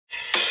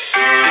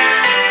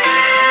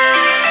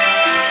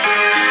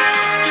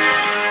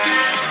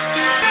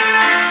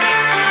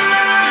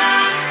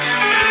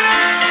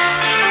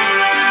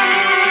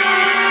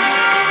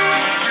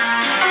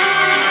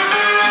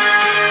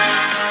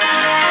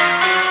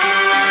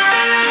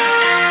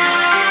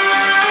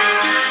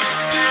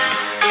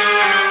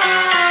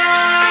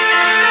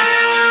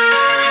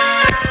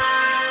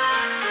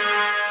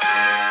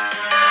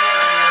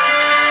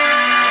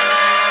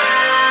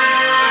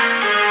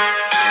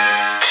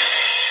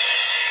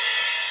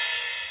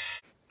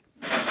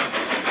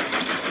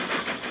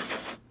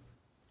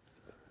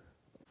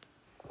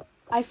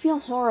I feel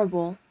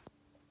horrible.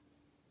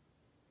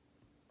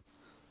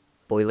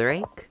 Boiler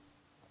ache?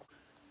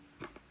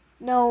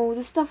 No,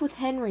 the stuff with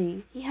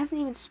Henry. He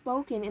hasn't even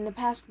spoken in the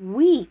past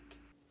week.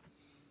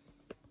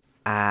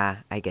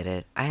 Ah, I get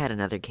it. I had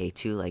another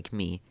K2 like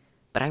me,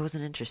 but I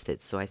wasn't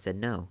interested, so I said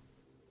no.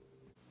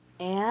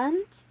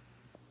 And?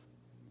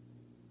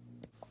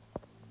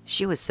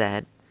 She was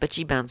sad, but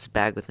she bounced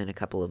back within a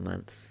couple of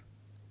months.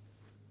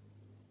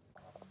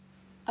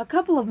 A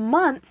couple of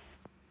months?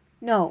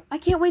 No, I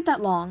can't wait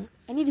that long.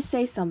 I need to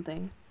say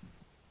something.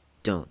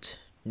 Don't.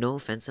 No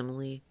offense,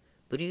 Emily,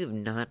 but you have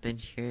not been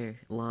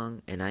here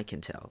long, and I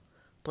can tell.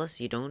 Plus,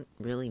 you don't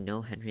really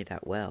know Henry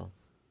that well.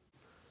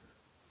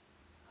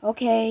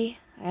 Okay,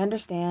 I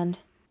understand.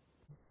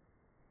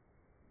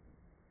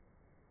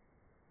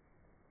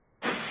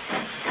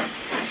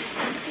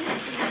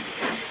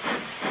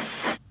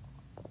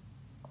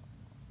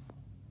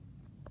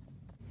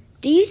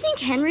 Do you think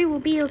Henry will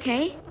be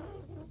okay?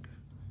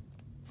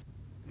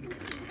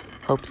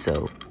 Hope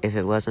so, if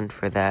it wasn't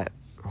for that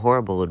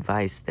horrible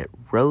advice that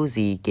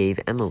Rosie gave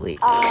Emily.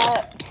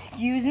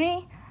 Excuse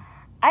me?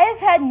 I have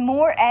had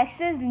more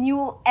exes than you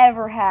will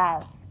ever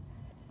have.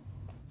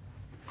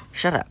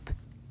 Shut up.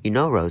 You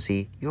know,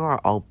 Rosie, you are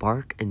all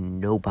bark and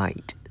no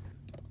bite.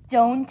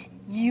 Don't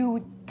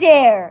you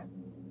dare!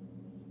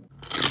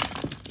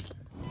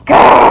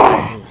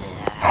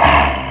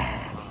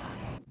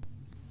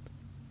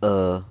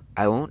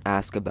 I won't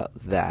ask about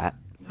that.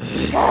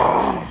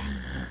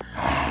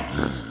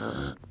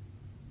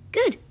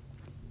 Good.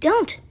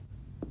 Don't.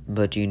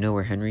 But do you know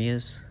where Henry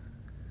is?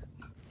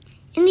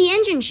 In the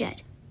engine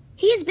shed.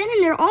 He has been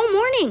in there all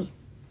morning.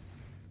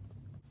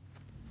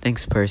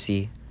 Thanks,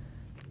 Percy.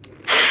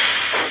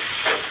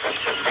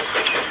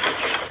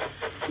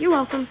 You're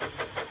welcome.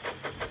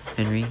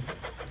 Henry,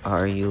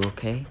 are you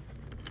okay?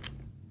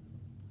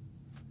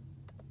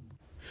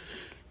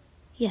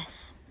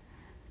 Yes.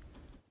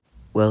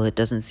 Well, it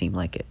doesn't seem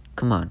like it.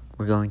 Come on,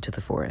 we're going to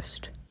the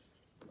forest.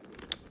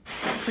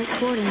 But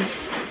Gordon,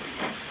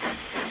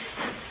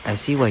 I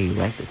see why you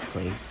like this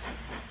place.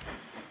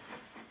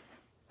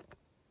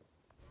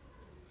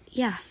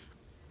 yeah,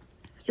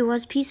 it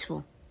was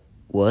peaceful.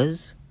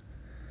 Was?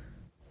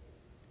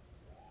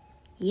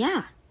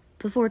 Yeah,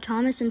 before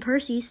Thomas and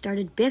Percy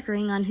started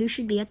bickering on who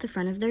should be at the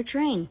front of their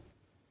train.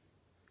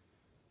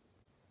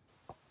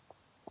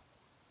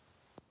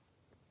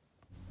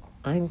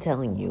 I'm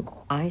telling you,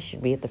 I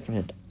should be at the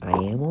front. I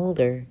am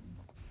older.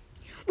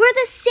 We're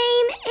the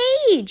same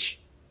age!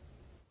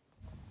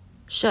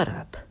 Shut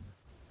up.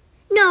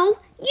 No,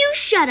 you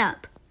shut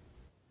up!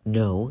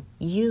 No,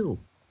 you.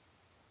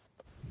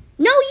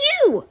 No,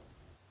 you!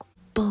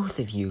 Both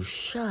of you,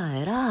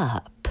 shut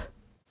up.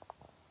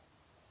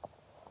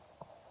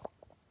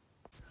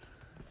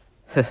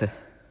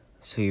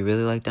 So you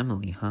really liked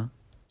Emily, huh?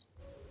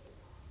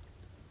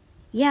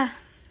 Yeah,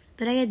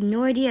 but I had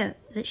no idea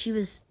that she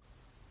was...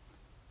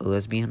 A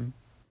lesbian?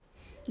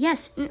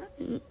 Yes,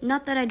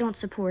 not that I don't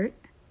support.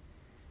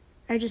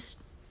 I just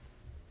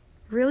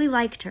really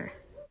liked her.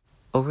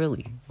 Oh,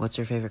 really? What's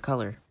your favorite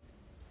color?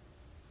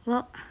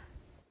 Well,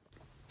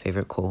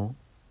 Favorite coal?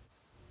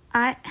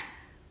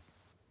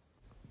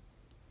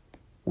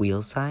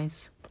 Wheel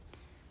size?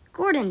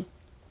 Gordon,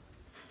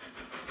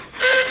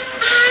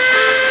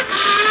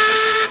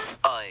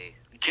 Aye,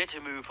 get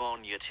a move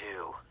on, you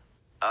two.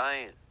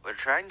 Aye, we're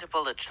trying to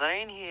pull a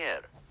train here.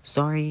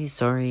 Sorry.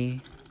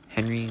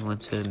 Henry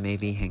wants to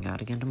maybe hang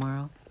out again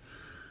tomorrow?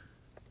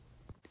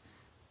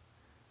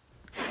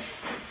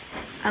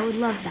 I would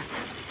love that.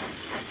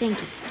 Thank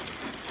you.